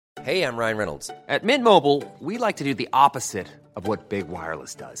Hey, I'm Ryan Reynolds. At Mint Mobile, we like to do the opposite of what Big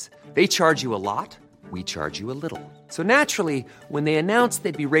Wireless does. They charge you a lot, we charge you a little. So naturally, when they announced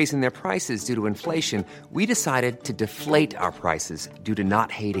they'd be raising their prices due to inflation, we decided to deflate our prices due to not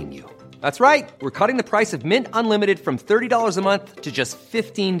hating you. That's right. We're cutting the price of Mint Unlimited from $30 a month to just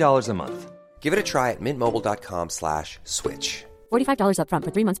 $15 a month. Give it a try at mintmobile.com/switch. $45 up front for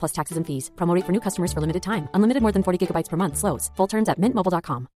 3 months plus taxes and fees. Promo rate for new customers for limited time. Unlimited more than 40 gigabytes per month. Slows full terms at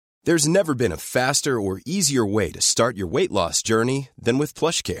mintmobile.com. There's never been a faster or easier way to start your weight loss journey than with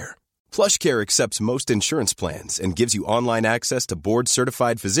PlushCare. PlushCare accepts most insurance plans and gives you online access to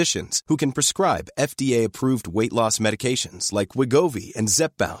board-certified physicians who can prescribe FDA-approved weight loss medications like Wegovy and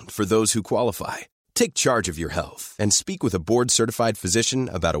Zepbound for those who qualify. Take charge of your health and speak with a board-certified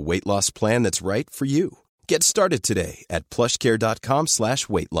physician about a weight loss plan that's right for you. Get started today at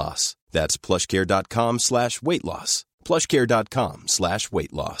plushcare.com/weight loss. That's plushcare.com/weight loss.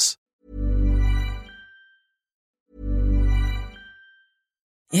 plushcare.com/weight loss.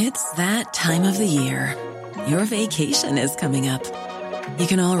 It's that time of the year. Your vacation is coming up. You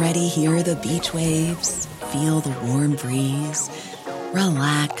can already hear the beach waves, feel the warm breeze,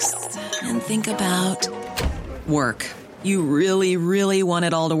 relax, and think about work. You really, really want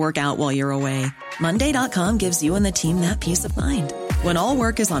it all to work out while you're away. Monday.com gives you and the team that peace of mind. When all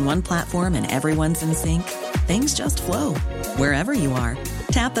work is on one platform and everyone's in sync, things just flow. Wherever you are,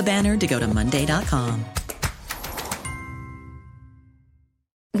 tap the banner to go to Monday.com.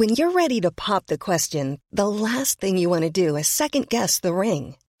 When you're ready to pop the question, the last thing you want to do is second-guess the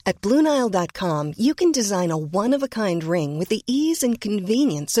ring. At BlueNile.com, you can design a one-of-a-kind ring with the ease and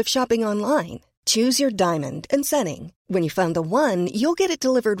convenience of shopping online. Choose your diamond and setting. When you find the one, you'll get it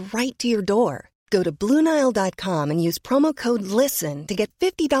delivered right to your door. Go to BlueNile.com and use promo code LISTEN to get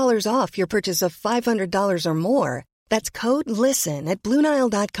 $50 off your purchase of $500 or more. That's code LISTEN at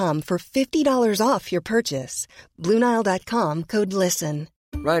BlueNile.com for $50 off your purchase. BlueNile.com, code LISTEN.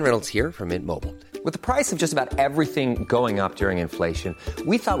 Ryan Reynolds here from Mint Mobile. With the price of just about everything going up during inflation,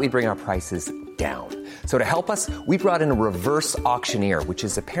 we thought we'd bring our prices down. So to help us, we brought in a reverse auctioneer, which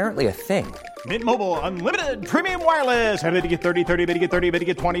is apparently a thing. Mint Mobile Unlimited Premium Wireless. How to get 30, 30, bit to get 30, bit to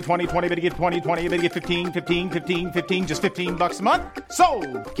get 20, 20, 20, bit to get 20, 20, bit to get 15, 15, 15, 15, just $15 a month?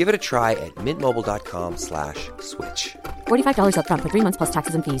 Sold! Give it a try at mintmobile.com/switch. $45 up front for 3 months plus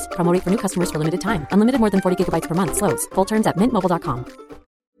taxes and fees. Promo rate for new customers for limited time. Unlimited more than 40 gigabytes per month. Slows full terms at mintmobile.com.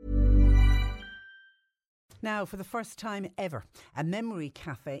 Now, for the first time ever, a memory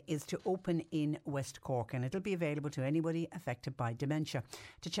cafe is to open in West Cork, and it'll be available to anybody affected by dementia.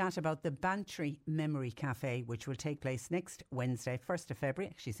 To chat about the Bantry Memory Cafe, which will take place next Wednesday, 1st of February,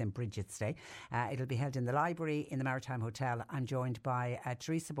 actually St. Bridget's Day. It'll be held in the library in the Maritime Hotel. I'm joined by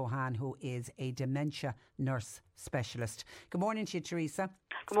Teresa Bohan, who is a dementia nurse specialist. Good morning to you, Teresa.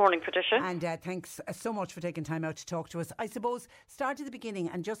 Good morning, Patricia. And thanks so much for taking time out to talk to us. I suppose start at the beginning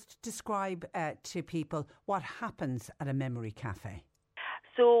and just describe to people what happens at a memory cafe.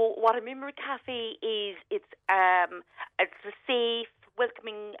 So what a memory cafe is, it's a safe,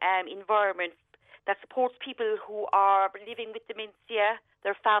 welcoming environment that supports people who are living with dementia,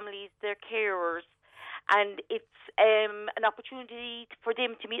 their families, their carers. And it's an opportunity for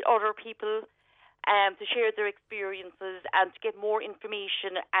them to meet other people, to share their experiences and to get more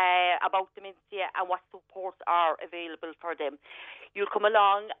information about dementia and what supports are available for them. You'll come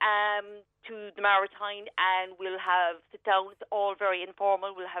along to the Maritime and we'll have sit down. It's all very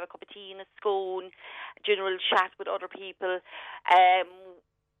informal. We'll have a cup of tea and a scone, general chat with other people.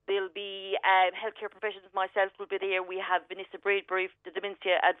 There'll be healthcare professionals. Myself will be there. We have Vanessa Bradbury, the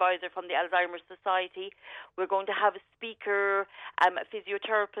dementia advisor from the Alzheimer's Society. We're going to have a speaker, a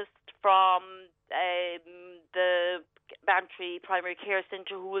physiotherapist from the Bantry Primary Care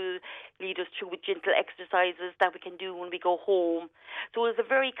Centre who will lead us through with gentle exercises that we can do when we go home. So it's a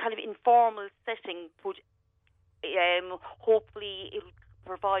very kind of informal setting, but hopefully it will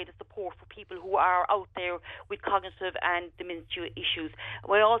provide a support for people who are out there with cognitive and dementia issues.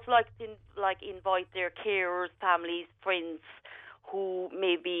 We also like to invite their carers, families, friends who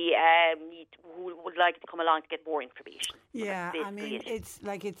maybe who would like to come along to get more information. Yeah, I mean,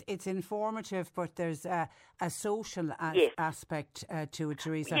 it's informative, but there's a social aspect to it,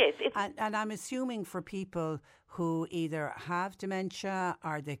 Teresa. Yes, and I'm assuming for people who either have dementia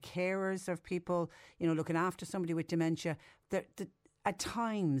or the carers of people, looking after somebody with dementia, that at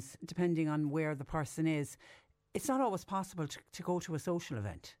times, depending on where the person is, it's not always possible to go to a social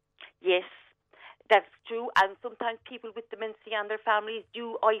event. Yes, that's true. And sometimes people with dementia and their families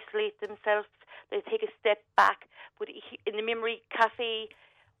do isolate themselves. They take a step back. But in the Memory Cafe,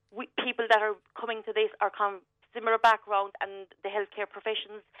 people that are coming to this are similar background, and the healthcare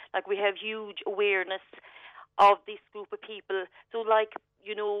professions, like we have huge awareness of this group of people. So, like,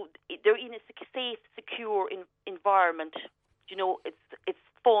 you know, they're in a safe, secure environment. You know, it's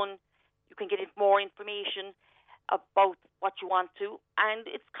fun. You can get more information about what you want to, and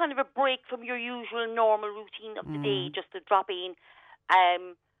it's kind of a break from your usual normal routine of the day, just to drop in.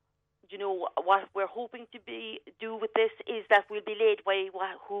 You know, what we're hoping to do with this is that we'll be led by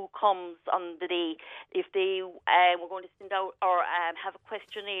who comes on the day. If they, we're going to send out or have a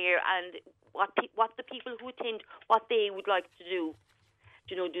questionnaire, and what the people who attend, what they would like to do.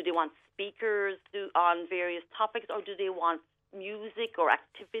 You know, do they want speakers on various topics, or do they want music or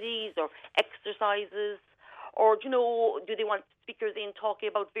activities or exercises? Or, you know, do they want speakers in talking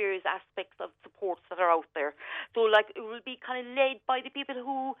about various aspects of supports that are out there? So, like, it will be kind of led by the people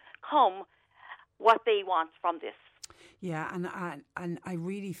who come what they want from this. Yeah, and I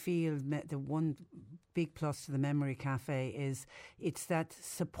really feel the one big plus to the Memory Cafe is it's that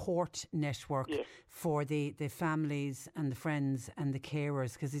support network for the families and the friends and the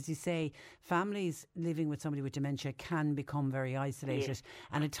carers, because as you say, families living with somebody with dementia can become very isolated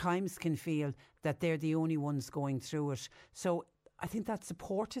and at times can feel that they're the only ones going through it. So I think that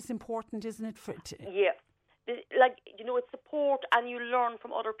support is important, isn't it? Yeah. Like, you know, it's support, and you learn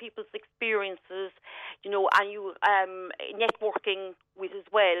from other people's experiences, you know, and you networking with as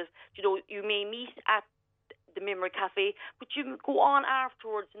well. You know, you may meet at the Memory Cafe, but you go on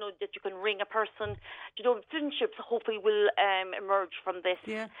afterwards, you know, that you can ring a person. You know, friendships hopefully will emerge from this.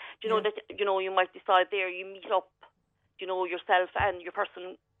 Yeah. You know, that, you know, you might decide there, you meet up, you know, yourself and your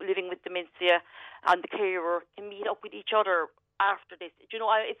person living with dementia and the carer can meet up with each other after this. You know,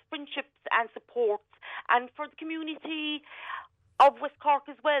 it's friendships and supports, and for the community of West Cork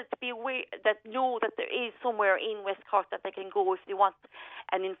as well to be aware that there is somewhere in West Cork that they can go if they want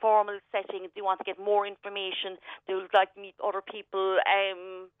an informal setting, if they want to get more information, they would like to meet other people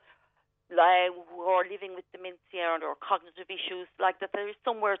who are living with dementia or cognitive issues, like that. There is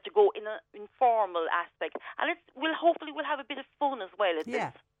somewhere to go in an informal aspect, and hopefully we'll have a bit of fun as well at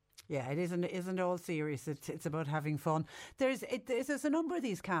this. Yeah, it isn't all serious. It's about having fun. There's a number of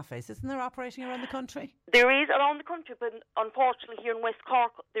these cafes, isn't there, operating around the country? There is around the country, but unfortunately here in West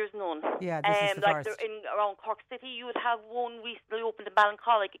Cork, there's none. Yeah, this is the first. Around Cork City, you would have one recently opened in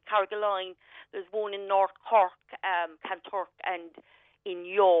Ballincollig at Carrigaline. There's one in North Cork, Kanturk, and in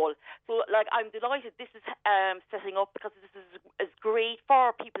Youghal. So, like, I'm delighted this is setting up, because this is great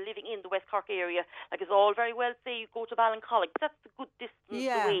for people living in the West Cork area. Like, it's all very well, say you go to Ballincollig, but that's a good distance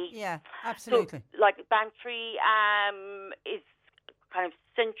away. Yeah, absolutely. So, like, Bantry is kind of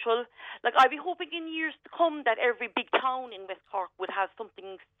central. Like, I'd be hoping in years to come that every big town in West Cork would have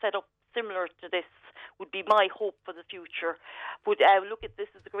something set up similar to this, would be my hope for the future. But look at this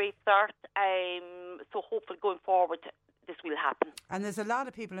as a great start. So hopefully going forward this will happen. And there's a lot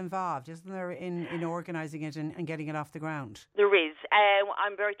of people involved, isn't there, in organising it and getting it off the ground? There is.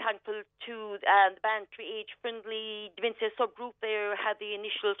 I'm very thankful to the Bantry Age Friendly Dementia subgroup. They had the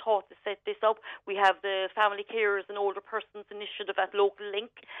initial thought to set this up. We have the Family Carers and Older Persons Initiative at Local Link.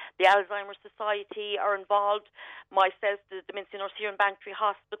 The Alzheimer's Society are involved. Myself, the Dementia Nurse here in Bantry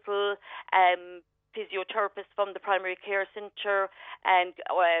Hospital, physiotherapists from the Primary Care Centre, and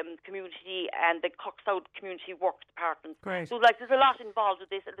community and the Cork South Community Works Department. Great. So, like, there's a lot involved with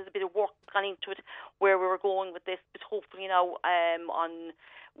this. There's a bit of work gone into it where we were going with this, but hopefully now on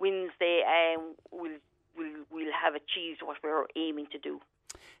Wednesday we'll have achieved what we're aiming to do.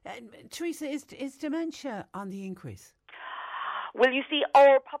 Teresa, is dementia on the increase? Well, you see,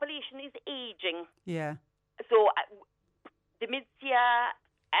 our population is ageing. Yeah. So dementia,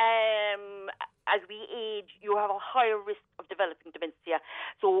 as we age, you have a higher risk of developing dementia.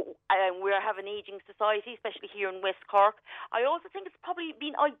 So we have an ageing society, especially here in West Cork. I also think it's probably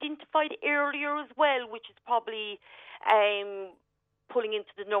been identified earlier as well, which is probably pulling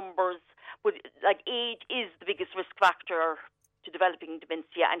into the numbers. But, like, age is the biggest risk factor to developing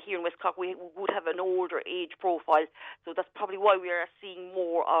dementia, and here in West Cork we would have an older age profile, so that's probably why we are seeing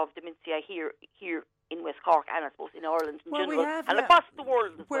more of dementia here in West Cork, and I suppose in Ireland in general, and across the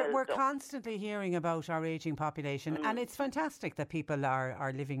world as well. We're constantly hearing about our ageing population, and it's fantastic that people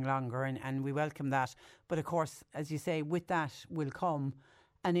are living longer, and we welcome that. But of course, as you say, with that will come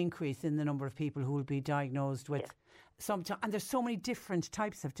an increase in the number of people who will be diagnosed with and there's so many different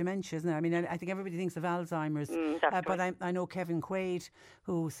types of dementia, isn't there? I mean, I think everybody thinks of Alzheimer's, but I know Kevin Quaid,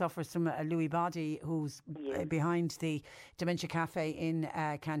 who suffers from Lewy body, who's behind the Dementia Cafe in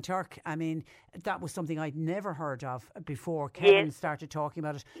Kanturk. I mean, that was something I'd never heard of before Kevin started talking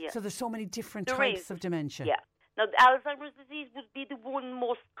about it. So there's so many different types of dementia. Yeah. Now, Alzheimer's disease would be the one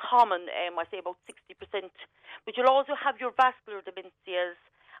most common, I say about 60%. But you'll also have your vascular dementias,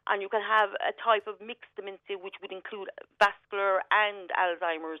 and you can have a type of mixed dementia, which would include vascular and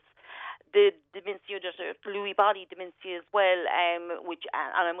Alzheimer's. The dementia, there's Lewy body dementia as well, which,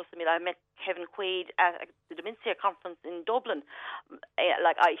 and I must admit, I met Kevin Quaid at the Dementia Conference in Dublin.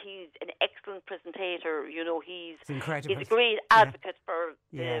 He's an excellent presentator. You know, he's a great advocate for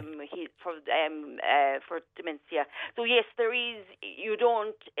dementia. So yes,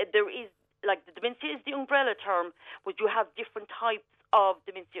 like the dementia is the umbrella term, but you have different types of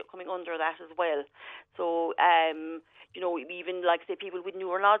dementia coming under that as well. So, even like say people with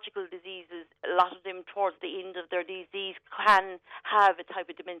neurological diseases, a lot of them towards the end of their disease can have a type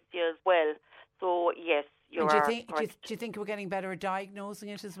of dementia as well. So yes, do you think we're getting better at diagnosing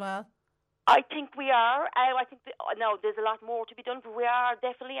it as well? I think we are. I think now there's a lot more to be done, but we are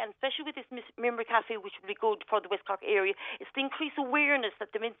definitely, and especially with this Memory Cafe, which will be good for the West Cork area, it's the increased awareness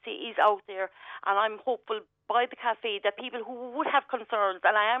that dementia is out there, and I'm hopeful by the cafe that people who would have concerns,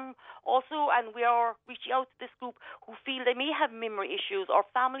 and I am also, and we are reaching out to this group who feel they may have memory issues or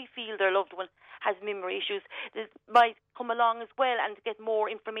family feel their loved one has memory issues, this might come along as well and to get more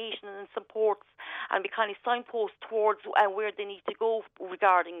information and supports and be kind of signpost towards where they need to go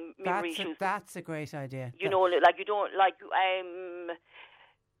regarding memory issues. That's a great idea. You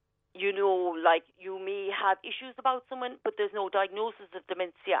may have issues about someone, but there's no diagnosis of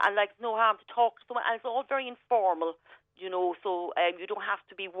dementia, and it's no harm to talk to someone, and it's all very informal, so you don't have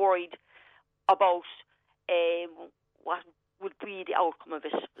to be worried about what would be the outcome of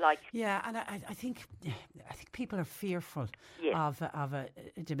it. And I think people are fearful of a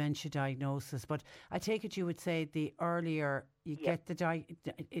dementia diagnosis, but I take it you would say the earlier you get the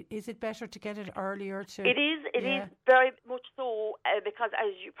is it better to get it earlier? It is very much so, because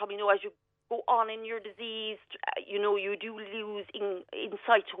as you probably know, as you go on in your disease, you do lose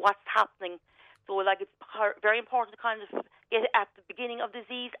insight to what's happening. So it's very important to kind of get it at the beginning of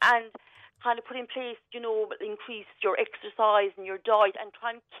disease and kind of put in place, increase your exercise and your diet and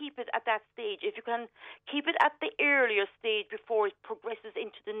try and keep it at that stage. If you can keep it at the earlier stage before it progresses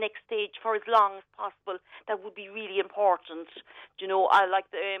into the next stage for as long as possible, that would be really important.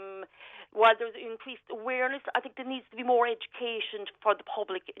 While there's increased awareness, I think there needs to be more education for the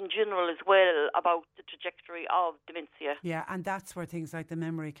public in general as well about the trajectory of dementia. Yeah, and that's where things like the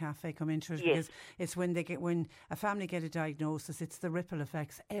Memory Cafe come into it, because it's when a family get a diagnosis, it's the ripple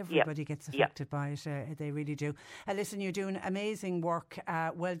effects. Everybody gets affected by it. They really do. Listen, you're doing amazing work.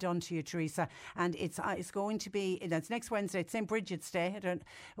 Well done to you, Teresa. And it's going to be, it's next Wednesday. It's St. Bridget's Day,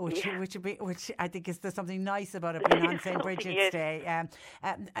 which I think is there's something nice about it being on St. Bridget's Day.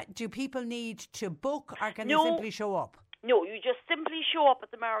 Do people need to book, or can they simply show up? No, you just simply show up at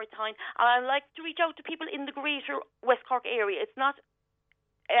the Maritime, and I like to reach out to people in the greater West Cork area. It's not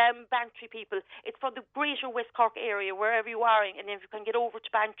Bantry people, it's for the greater West Cork area, wherever you are, and if you can get over to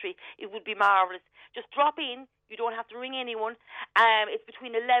Bantry, it would be marvellous. Just drop in, you don't have to ring anyone. It's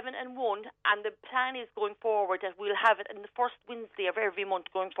between 11 and 1, and the plan is going forward that we'll have it on the first Wednesday of every month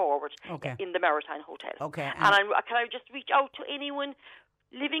going forward in the Maritime Hotel. Okay. And can I just reach out to anyone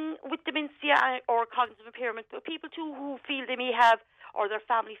living with dementia or cognitive impairment, but people too who feel they may have, or their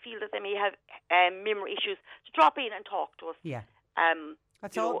family feel that they may have memory issues, to drop in and talk to us. Yeah.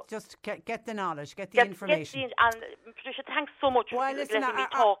 That's all. Just get the knowledge, get the information. And Patricia, thanks so much for letting me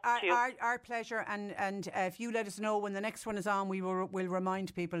talk to you. Our pleasure. And if you let us know when the next one is on, we'll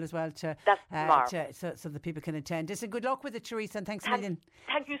remind people as well so that people can attend. Listen, good luck with it, Teresa, and thanks a million.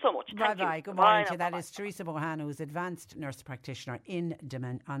 Thank you so much. Bye. Good morning to you. That is Teresa Bohan, who is advanced nurse practitioner in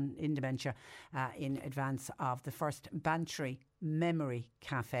dementia, in advance of the first Bantry Memory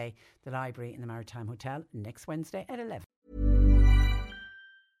Cafe, the library in the Maritime Hotel, next Wednesday at 11.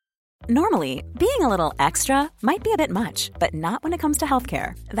 Normally, being a little extra might be a bit much, but not when it comes to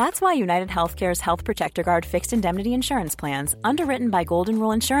healthcare. That's why United Healthcare's Health Protector Guard fixed indemnity insurance plans, underwritten by Golden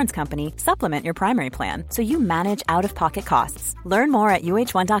Rule Insurance Company, supplement your primary plan so you manage out-of-pocket costs. Learn more at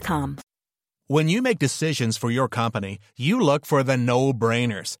UH1.com. When you make decisions for your company, you look for the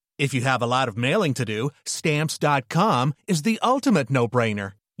no-brainers. If you have a lot of mailing to do, Stamps.com is the ultimate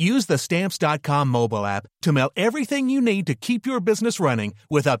no-brainer. Use the Stamps.com mobile app to mail everything you need to keep your business running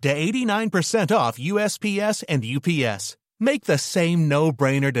with up to 89% off USPS and UPS. Make the same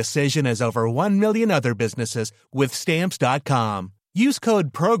no-brainer decision as over 1 million other businesses with Stamps.com. Use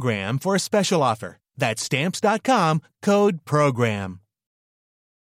code PROGRAM for a special offer. That's Stamps.com, code PROGRAM.